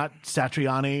 He's not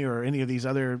Satriani or any of these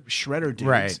other shredder dudes.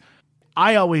 Right.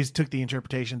 I always took the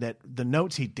interpretation that the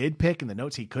notes he did pick and the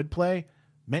notes he could play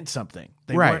meant something.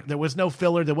 There was no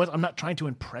filler. I'm not trying to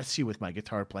impress you with my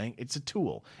guitar playing. It's a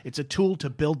tool. It's a tool to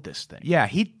build this thing. Yeah,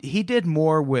 he did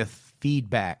more with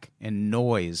feedback and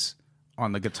noise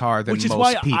on the guitar than most people.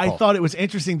 Which is why I thought it was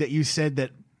interesting that you said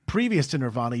that previous to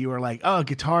Nirvana, you were like, oh,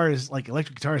 electric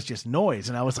guitar is just noise.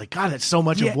 And I was like, God, that's so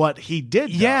much of what he did.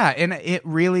 Though. Yeah, and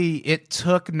it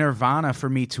took Nirvana for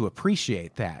me to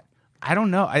appreciate that. I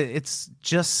don't know. It's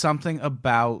just something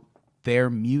about their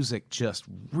music just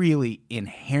really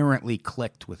inherently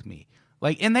clicked with me.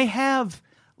 And they have,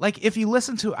 if you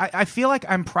listen to, I feel like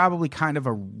I'm probably kind of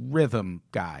a rhythm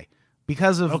guy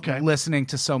because of listening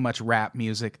to so much rap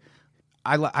music.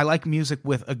 I like music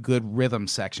with a good rhythm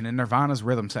section, and Nirvana's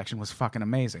rhythm section was fucking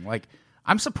amazing.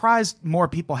 I'm surprised more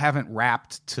people haven't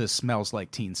rapped to Smells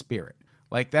Like Teen Spirit.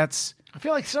 I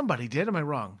feel like somebody did. Am I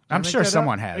wrong? I'm sure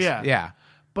someone has. Yeah.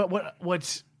 But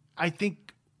what's I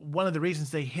think one of the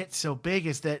reasons they hit so big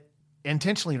is that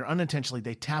intentionally or unintentionally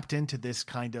they tapped into this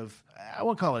kind of, I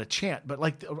won't call it a chant, but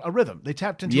a rhythm. They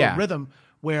tapped into a rhythm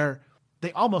where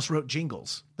they almost wrote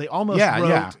jingles. They almost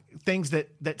wrote things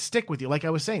that stick with you. Like I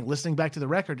was saying, listening back to the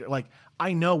record, like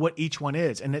I know what each one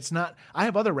is. And it's not, I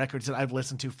have other records that I've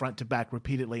listened to front to back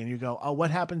repeatedly and you go, oh,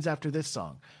 what happens after this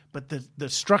song? But the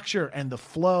structure and the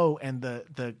flow and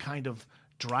the kind of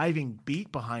driving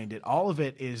beat behind it, all of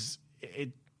it is,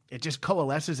 it just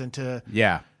coalesces into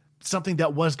something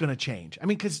that was going to change. I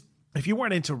mean, because if you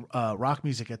weren't into rock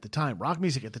music at the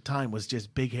time was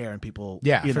just big hair and people,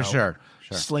 sure.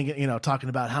 slinging, talking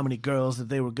about how many girls that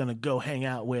they were going to go hang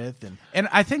out with. And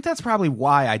I think that's probably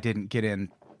why I didn't get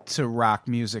into rock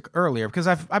music earlier, because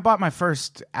I bought my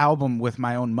first album with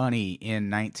my own money in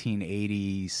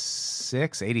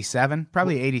 1986, 87,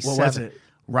 probably 87. What was it?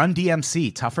 Run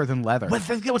DMC, Tougher Than Leather. But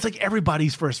it was like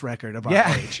everybody's first record of our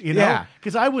age,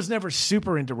 Because I was never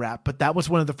super into rap, but that was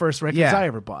one of the first records I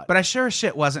ever bought. But I sure as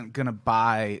shit wasn't gonna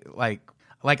buy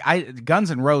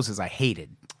Guns N' Roses. I hated.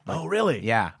 Oh, really?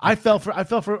 Yeah. I fell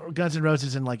for Guns N'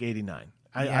 Roses in like '89.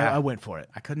 I went for it.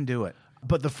 I couldn't do it.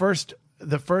 But the first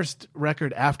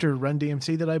record after Run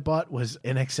DMC that I bought was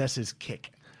NXS's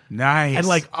Kick. Nice. And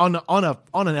like on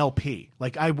an LP,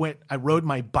 like I rode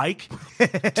my bike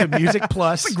to Music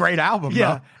Plus. It's a great album,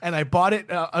 yeah. though. And I bought it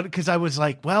because I was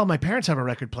like, well, my parents have a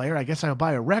record player. I guess I'll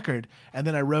buy a record. And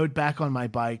then I rode back on my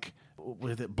bike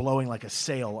with it blowing like a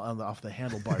sail off the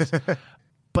handlebars.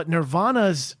 But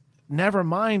Nirvana's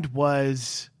Nevermind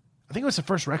was, I think it was the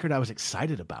first record I was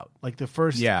excited about. Like the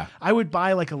first, I would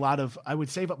buy like I would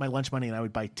save up my lunch money and I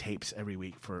would buy tapes every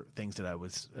week for things that I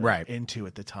was into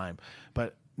at the time.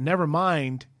 But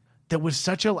Nevermind, there was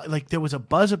such a there was a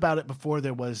buzz about it before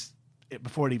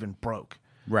it even broke.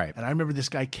 Right. And I remember this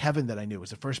guy Kevin that I knew was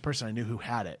the first person I knew who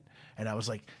had it, and I was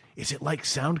like, "Is it like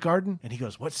Soundgarden?" And he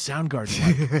goes, "What's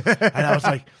Soundgarden like?" And I was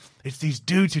like, "It's these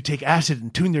dudes who take acid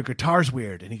and tune their guitars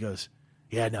weird." And he goes,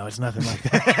 "Yeah, no, it's nothing like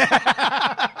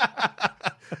that."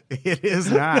 It is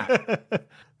not.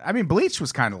 I mean, Bleach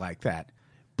was kind of like that.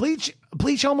 Bleach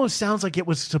almost sounds like it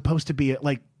was supposed to be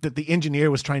like that the engineer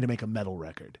was trying to make a metal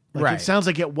record. Like right. It sounds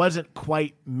like it wasn't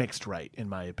quite mixed right, in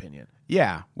my opinion.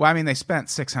 Yeah. Well, I mean, they spent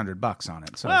 $600 on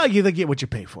it. So well, you get what you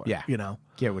pay for. Yeah.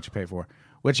 Get what you pay for.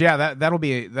 Which, that'll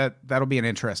be an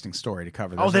interesting story to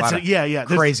cover. There's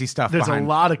crazy stuff. There's a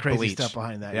lot of crazy Bleach. stuff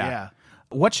behind that. Yeah.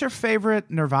 What's your favorite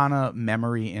Nirvana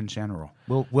memory in general?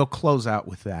 We'll close out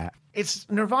with that. It's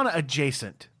Nirvana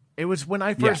adjacent. It was when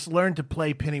I first learned to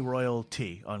play Pennyroyal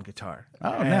Tea on guitar.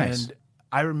 Oh, and nice.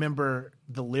 I remember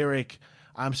the lyric,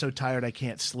 "I'm so tired I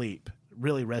can't sleep,"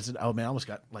 really resonated. Oh man,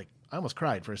 I almost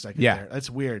cried for a second there.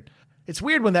 That's weird. It's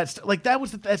weird when that's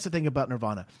the thing about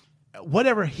Nirvana.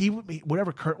 Whatever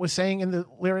Kurt was saying in the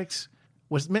lyrics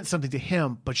meant something to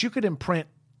him, but you could imprint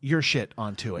your shit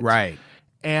onto it. Right.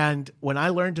 And when I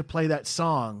learned to play that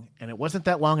song, and it wasn't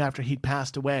that long after he'd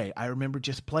passed away, I remember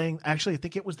just playing. Actually, I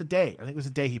think it was the day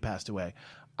he passed away.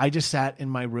 I just sat in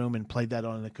my room and played that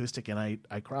on an acoustic, and I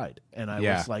cried, and I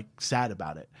was like sad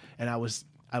about it. And I was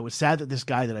sad that this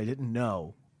guy that I didn't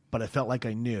know, but I felt like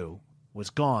I knew,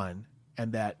 was gone,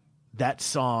 and that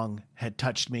song had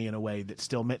touched me in a way that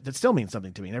still means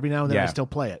something to me. And every now and then I still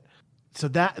play it. So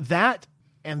that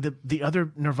and the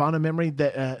other Nirvana memory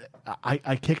that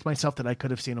I kicked myself that I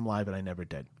could have seen him live and I never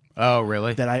did. Oh,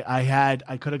 really? That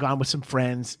I could have gone with some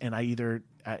friends and I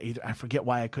forget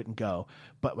why I couldn't go,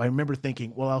 but I remember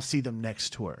thinking, well, I'll see them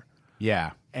next tour.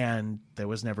 Yeah. And there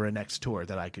was never a next tour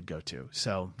that I could go to.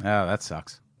 So that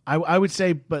sucks. I would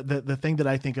say, but the thing that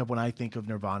I think of when I think of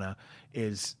Nirvana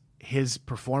is his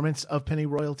performance of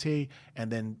Pennyroyal Tea,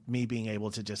 and then me being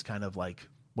able to just kind of like,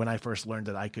 when I first learned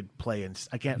that I could play and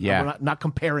I'm not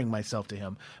comparing myself to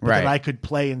him, but that I could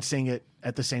play and sing it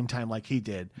at the same time like he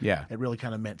did. Yeah. It really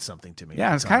kind of meant something to me.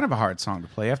 Yeah. It's kind of a hard song to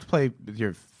play. You have to play with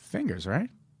your fingers, right?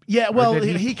 Yeah. Well,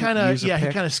 he kind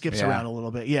of skips around a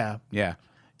little bit. Yeah. Yeah.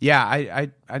 Yeah.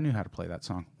 I knew how to play that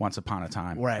song once upon a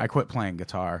time. Right. I quit playing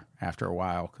guitar after a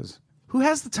while because who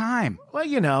has the time?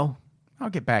 Well, I'll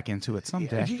get back into it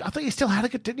someday. I thought you still had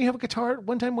didn't you have a guitar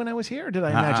one time when I was here? Or did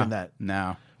I imagine that?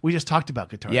 No. We just talked about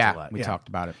guitars a lot. We talked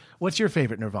about it. What's your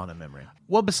favorite Nirvana memory?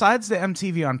 Well, besides the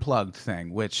MTV Unplugged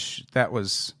thing, which that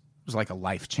was like a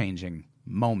life-changing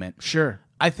moment. Sure.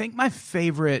 I think my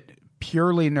favorite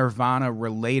purely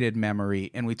Nirvana-related memory,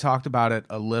 and we talked about it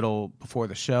a little before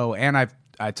the show, and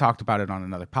I talked about it on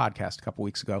another podcast a couple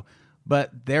weeks ago,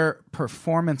 but their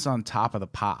performance on Top of the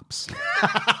Pops.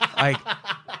 Like,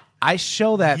 I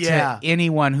show that to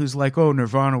anyone who's like, oh,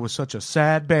 Nirvana was such a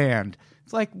sad band.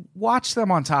 It's like, watch them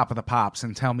on Top of the Pops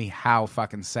and tell me how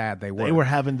fucking sad they were. They were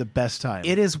having the best time.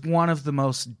 It is one of the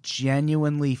most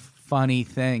genuinely funny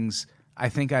things I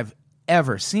think I've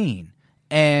ever seen.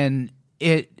 And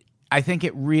I think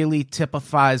it really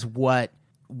typifies what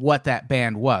that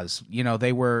band was.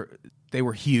 They were they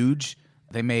were huge.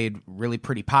 They made really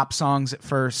pretty pop songs at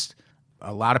first.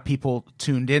 A lot of people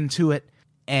tuned into it.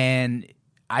 And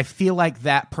I feel like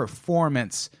that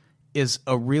performance is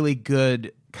a really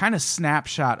good kind of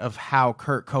snapshot of how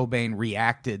Kurt Cobain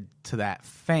reacted to that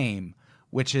fame,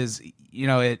 which is,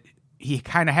 he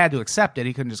kind of had to accept it.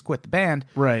 He couldn't just quit the band.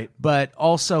 Right. But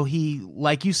also he,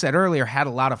 like you said earlier, had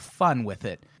a lot of fun with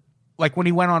it. Like when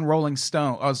he went on Rolling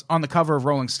Stone, I was on the cover of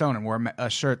Rolling Stone and wore a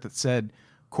shirt that said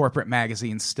corporate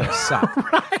magazines still suck.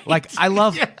 Right. Like I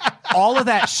love all of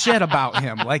that shit about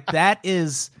him. Like that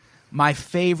is my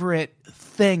favorite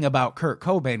thing about Kurt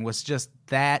Cobain, was just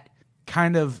that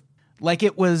kind of, like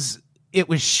it was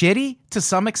shitty to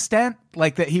some extent,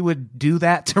 like that he would do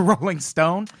that to Rolling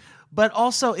Stone, but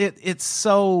also it's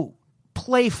so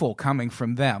playful coming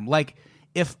from them. Like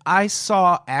if I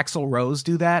saw Axl Rose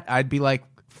do that, I'd be like,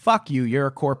 fuck you, you're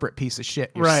a corporate piece of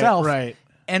shit yourself. Right.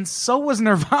 And so was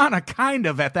Nirvana kind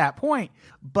of at that point,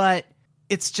 but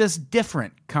it's just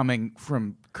different coming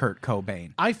from Kurt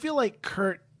Cobain. I feel like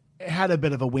Kurt had a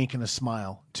bit of a wink and a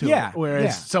smile to Yeah, it, whereas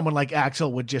yeah. someone like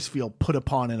Axl would just feel put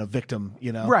upon and a victim,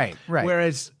 Right.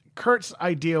 Whereas Kurt's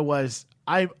idea was,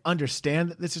 I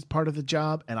understand that this is part of the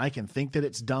job, and I can think that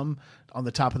it's dumb on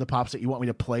the Top of the Pops that you want me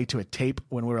to play to a tape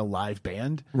when we're a live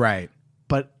band. Right.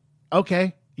 But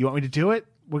okay, you want me to do it?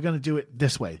 We're going to do it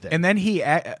this way then. And then he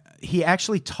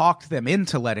actually talked them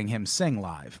into letting him sing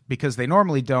live, because they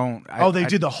normally don't. They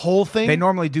do the whole thing? They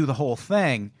normally do the whole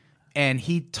thing, and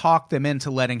he talked them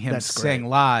into letting him That's sing great.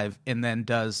 live, and then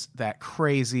does that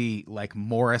crazy like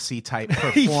Morrissey type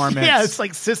performance. Yeah, it's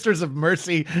like Sisters of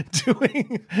Mercy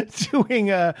doing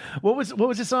what was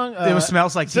the song? It was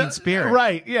Smells Like Teen Spirit.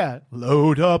 Right, yeah.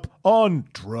 Load up on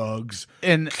drugs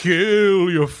And kill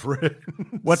your friend.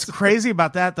 what's crazy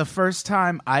about that, the first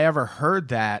time I ever heard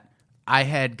that, I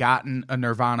had gotten a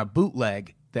Nirvana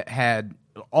bootleg that had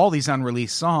all these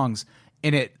unreleased songs,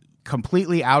 and it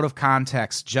completely out of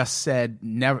context just said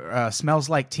never Smells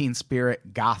Like Teen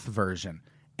Spirit goth version.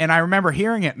 And I remember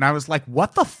hearing it and I was like,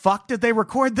 what the fuck did they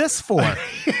record this for?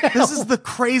 This is the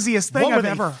craziest thing What were I've they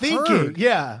ever thinking? heard.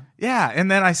 Yeah. Yeah, and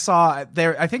then I saw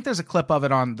there, I think there's a clip of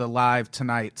it on the Live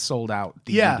Tonight sold out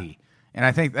DVD. Yeah. And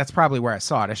I think that's probably where I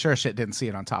saw it. I sure as shit didn't see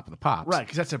it on Top of the Pops. Right,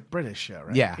 because that's a British show,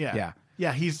 right? Yeah.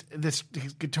 Yeah, his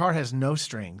guitar has no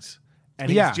strings. And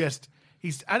Yeah.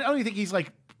 I don't even think he's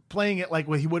like playing it like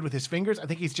what he would with his fingers. I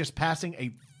think he's just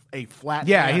passing a flat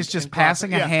Yeah, hand he's just and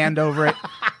passing a crossing- hand over it.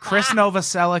 Chris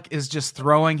Novoselic is just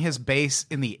throwing his bass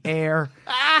in the air.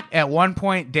 At one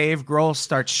point, Dave Grohl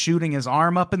starts shooting his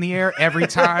arm up in the air every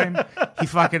time he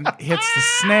fucking hits the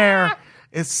snare.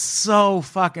 It's so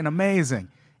fucking amazing.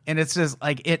 And it's just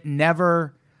like it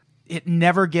never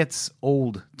gets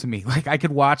old to me. Like I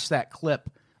could watch that clip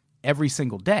every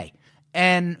single day.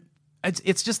 And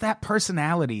it's just that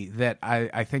personality that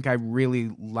I think I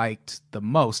really liked the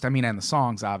most. I mean, and the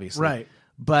songs, obviously. Right.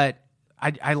 But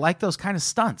I like those kind of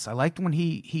stunts. I liked when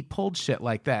he pulled shit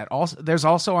like that. Also, there's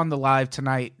also on the Live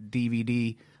Tonight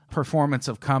DVD performance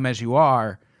of Come As You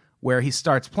Are, where he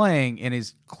starts playing and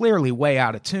is clearly way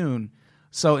out of tune.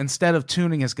 So instead of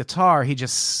tuning his guitar, he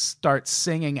just starts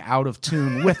singing out of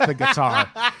tune with the guitar.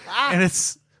 And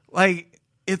it's like,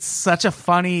 it's such a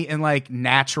funny and like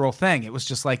natural thing. It was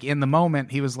just like in the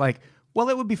moment, he was like, well,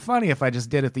 it would be funny if I just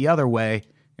did it the other way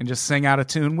and just sing out of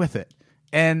tune with it.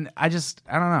 And I don't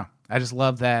know. I just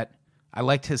love that. I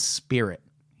liked his spirit.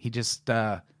 He just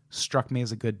struck me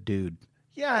as a good dude.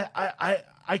 Yeah,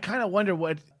 I kind of wonder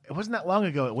what. It wasn't that long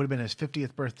ago. It would have been his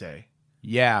 50th birthday.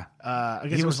 Yeah. I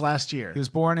guess it was last year. He was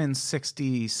born in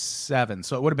 1967,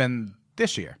 so it would have been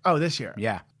this year. Oh, this year.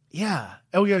 Yeah. Yeah.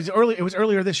 Oh, yeah. It was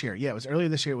earlier this year. Yeah, it was earlier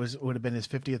this year. It would have been his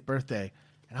 50th birthday,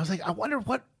 and I was like, I wonder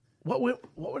what would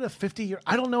a 50-year.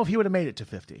 I don't know if he would have made it to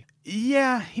 50.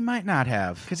 Yeah, he might not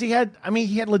have. Because he had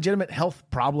legitimate health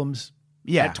problems.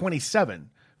 Yeah. At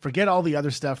 27. Forget all the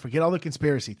other stuff. Forget all the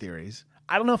conspiracy theories.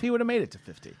 I don't know if he would have made it to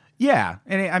 50. Yeah,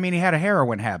 and he had a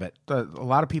heroin habit. A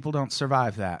lot of people don't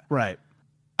survive that. Right.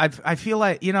 I feel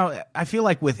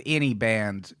like with any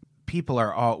band, people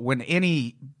are all, when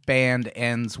any band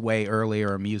ends way early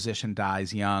or a musician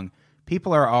dies young,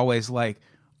 people are always like,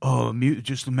 oh,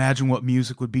 just imagine what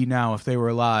music would be now if they were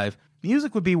alive.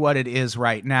 Music would be what it is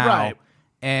right now. Right.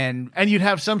 And you'd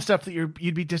have some stuff that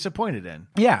you'd be disappointed in.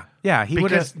 Yeah. He would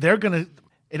Because have. they're going to,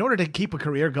 in order to keep a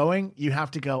career going, you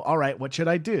have to go, all right, what should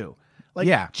I do? Like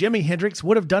Yeah. Jimi Hendrix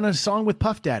would have done a song with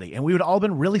Puff Daddy, and we would have all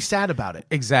been really sad about it.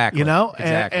 Exactly. You know?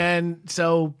 Exactly. And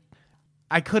so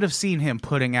I could have seen him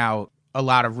putting out a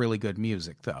lot of really good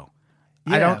music, though.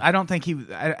 Yeah. I don't think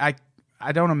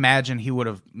I don't imagine he would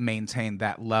have maintained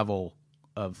that level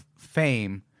of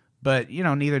fame, but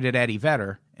neither did Eddie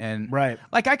Vedder. And Right.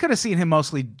 like I could have seen him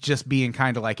mostly just being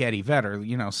kind of like Eddie Vedder,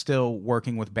 still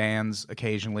working with bands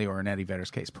occasionally, or in Eddie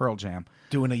Vedder's case, Pearl Jam.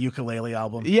 Doing a ukulele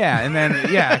album. Yeah, and then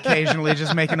occasionally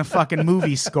just making a fucking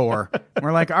movie score.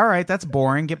 We're like, all right, that's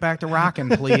boring. Get back to rocking,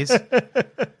 please.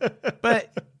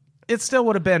 But it still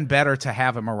would have been better to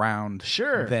have him around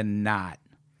Sure. than not.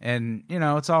 And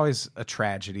it's always a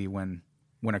tragedy when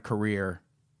a career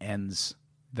ends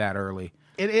that early.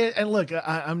 It is, and look,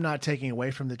 I'm not taking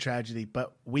away from the tragedy,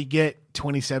 but we get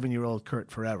 27-year-old Kurt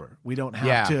forever. We don't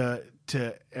have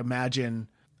to imagine.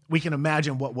 We can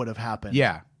imagine what would have happened.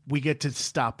 Yeah. We get to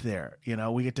stop there.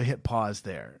 We get to hit pause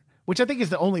there, which I think is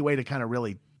the only way to kind of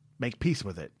really make peace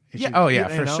with it. For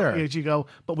sure. As you go,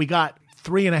 but we got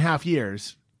 3.5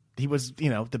 years. He was,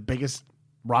 the biggest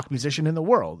rock musician in the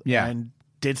world. Yeah. And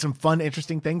did some fun,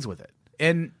 interesting things with it.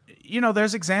 And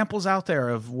there's examples out there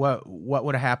of what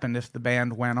would have happened if the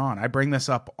band went on. I bring this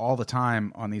up all the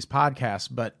time on these podcasts,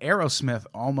 but Aerosmith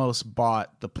almost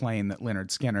bought the plane that Lynyrd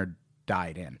Skynyrd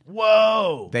died in.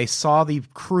 Whoa! They saw the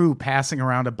crew passing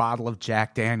around a bottle of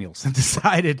Jack Daniels and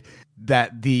decided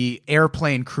that the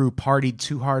airplane crew partied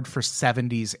too hard for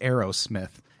 70s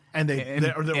Aerosmith. And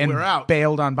we're out.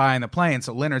 Bailed on buying the plane,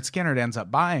 so Lynyrd Skynyrd ends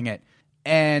up buying it.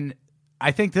 And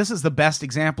I think this is the best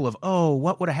example of,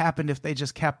 what would have happened if they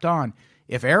just kept on?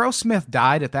 If Aerosmith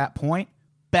died at that point,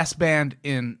 best band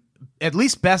at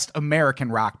least best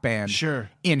American rock band Sure.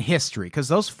 in history. Because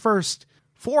those first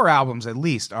 4 albums at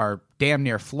least are damn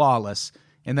near flawless.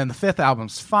 And then the 5th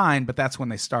album's fine, but that's when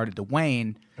they started to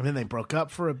wane. And then they broke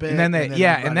up for a bit. And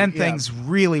then things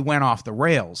really went off the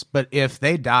rails. But if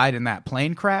they died in that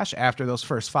plane crash after those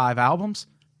first 5 albums,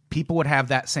 people would have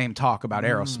that same talk about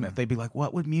Aerosmith. They'd be like,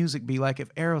 what would music be like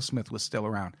if Aerosmith was still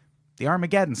around? The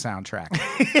Armageddon soundtrack.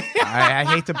 I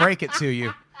hate to break it to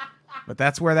you, but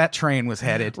that's where that train was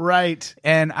headed. Right.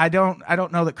 And I don't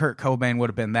know that Kurt Cobain would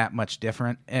have been that much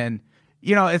different. And,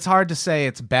 it's hard to say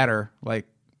it's better. Like,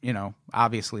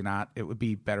 obviously not. It would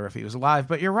be better if he was alive.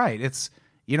 But you're right. It's,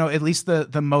 at least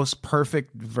the most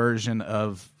perfect version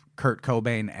of Kurt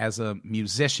Cobain as a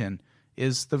musician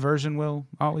is the version we'll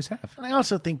always have. And I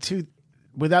also think, too,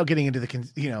 without getting into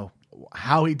the,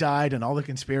 how he died and all the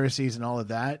conspiracies and all of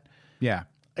that. Yeah.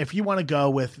 If you want to go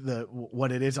with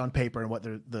what it is on paper and what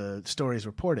the story is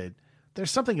reported,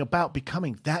 there's something about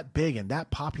becoming that big and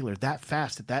that popular that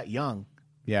fast at that young.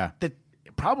 Yeah. That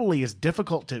probably is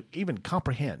difficult to even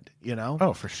comprehend,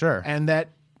 Oh, for sure. And that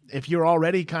if you're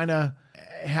already kind of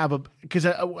because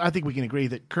I think we can agree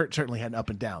that Kurt certainly had an up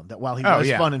and down, that while he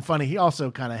was fun and funny, he also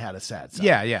kind of had a sad side.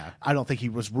 Yeah. I don't think he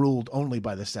was ruled only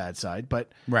by the sad side,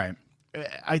 but right.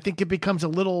 I think it becomes a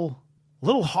little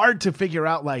hard to figure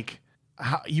out, like,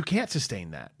 how you can't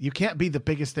sustain that. You can't be the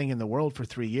biggest thing in the world for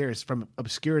 3 years from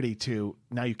obscurity to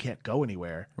now you can't go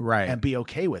anywhere. Right. And be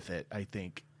okay with it, I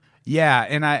think. Yeah.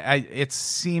 And it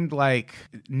seemed like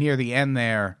near the end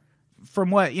there,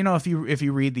 from what, if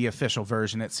you read the official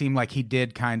version, it seemed like he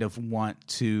did kind of want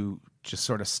to just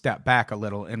sort of step back a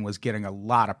little and was getting a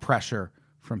lot of pressure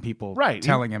from people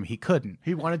telling him he couldn't.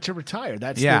 He wanted to retire.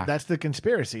 That's the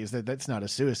conspiracy, is that's not a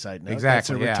suicide note.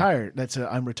 Exactly. That's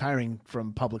a I'm retiring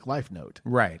from public life note.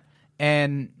 Right.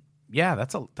 And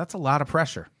that's a lot of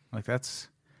pressure. Like that's,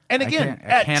 and again,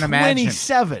 I can't at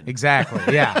 27. Imagine.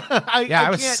 Exactly. Yeah. I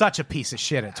was can't- such a piece of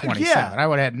shit at 27. I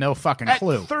would have had no fucking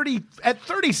clue. At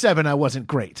 37, I wasn't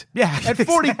great. Yeah. At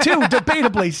 42,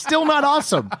 debatably, still not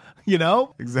awesome.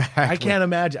 Exactly. I can't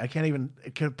imagine. I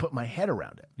can't put my head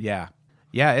around it. Yeah.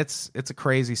 Yeah. It's a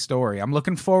crazy story. I'm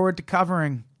looking forward to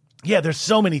covering. Yeah. There's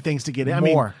so many things to get in.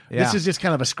 More. This is just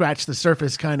kind of a scratch the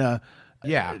surface kind of.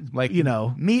 Yeah, like,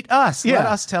 meet us. Yeah. Let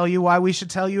us tell you why we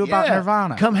should tell you about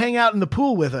Nirvana. Come hang out in the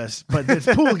pool with us. But this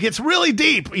pool gets really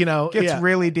deep, Gets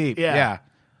really deep. Yeah.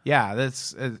 Yeah,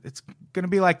 it's going to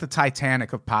be like the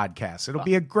Titanic of podcasts. It'll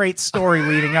be a great story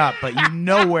leading up, but you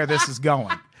know where this is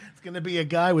going. It's going to be a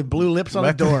guy with blue lips on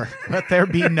the door. Let there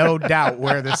be no doubt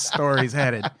where this story's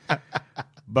headed.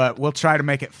 But we'll try to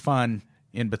make it fun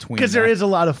in between. Because there is a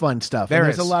lot of fun stuff.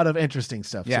 There's a lot of interesting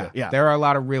stuff, too. Yeah. There are a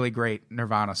lot of really great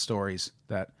Nirvana stories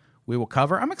that we will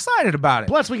cover. I'm excited about it.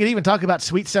 Plus, we could even talk about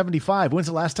Sweet 75. When's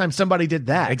the last time somebody did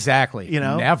that? Exactly.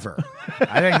 Never.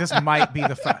 I think this might be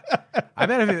the first. I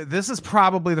bet this is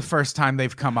probably the first time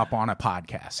they've come up on a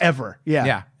podcast. Ever. Yeah.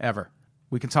 Yeah, ever.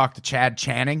 We can talk to Chad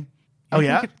Channing.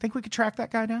 Think we could track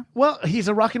that guy down? Well, he's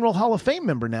a Rock and Roll Hall of Fame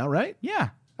member now, right? Yeah.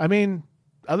 I mean,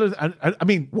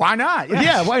 why not?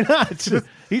 Yeah, why not?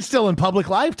 He's still in public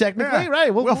life, technically,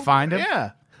 right? We'll find him.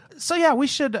 Yeah. So yeah, we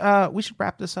should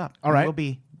wrap this up. All right.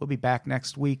 We'll be back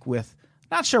next week with,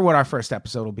 not sure what our first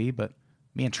episode will be, but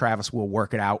me and Travis will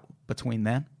work it out between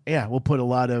then. Yeah, we'll put a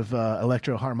lot of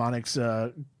electro harmonics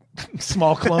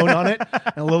small clone on it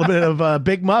and a little bit of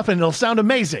Big Muff, and it'll sound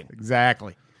amazing.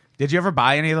 Exactly. Did you ever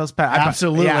buy any of those pedals?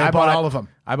 Absolutely. I bought all of them.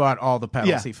 I bought all the pedals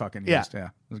Yeah. he fucking Yeah. used. Yeah,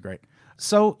 it was great.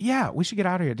 So, yeah, we should get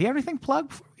out of here. Do you have anything to plug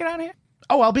before we get out of here?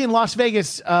 Oh, I'll be in Las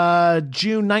Vegas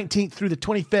June 19th through the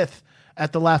 25th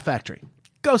at the Laugh Factory.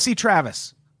 Go see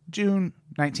Travis. June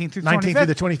 19th through the 25th. 19th through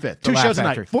the 25th. The Two Laugh shows a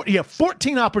Factory. night.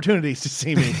 14 opportunities to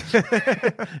see me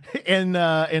in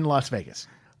Las Vegas.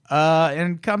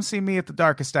 And come see me at the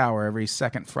Darkest Hour every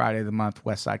second Friday of the month,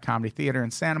 West Side Comedy Theater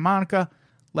in Santa Monica,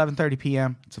 11:30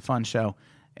 p.m. It's a fun show.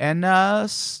 And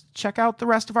check out the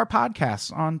rest of our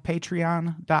podcasts on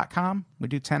patreon.com. We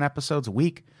do 10 episodes a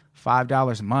week,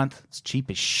 $5 a month. It's cheap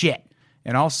as shit.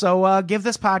 And also give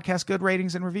this podcast good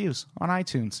ratings and reviews on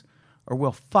iTunes, or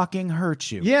we'll fucking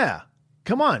hurt you. Yeah.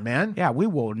 Come on, man. Yeah, we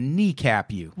will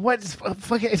kneecap you.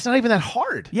 It's not even that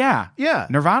hard. Yeah. Yeah.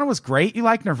 Nirvana was great. You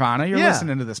like Nirvana. You're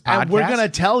listening to this podcast. And we're going to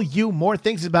tell you more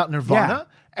things about Nirvana.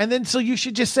 Yeah. And then so you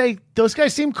should just say, those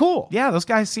guys seem cool. Yeah, those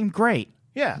guys seem great.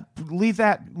 Yeah. Leave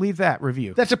that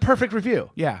review. That's a perfect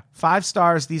review. Yeah. 5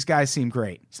 stars. These guys seem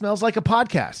great. Smells like a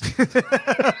podcast.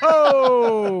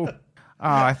 Oh,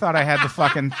 I thought I had the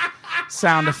fucking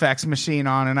sound effects machine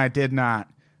on, and I did not.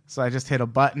 So I just hit a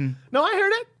button. No, I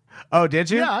heard it. Oh, did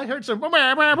you? Yeah, I heard some.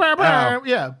 Oh.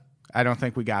 Yeah. I don't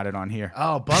think we got it on here.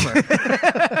 Oh, bummer.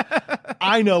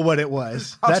 I know what it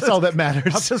was. That's all that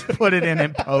matters. I'll just put it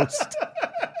in post.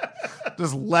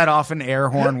 Just let off an air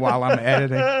horn while I'm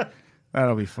editing.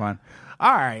 That'll be fun.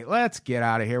 All right, let's get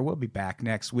out of here. We'll be back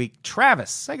next week. Travis,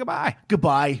 say goodbye.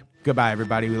 Goodbye. Goodbye,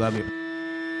 everybody. We love you.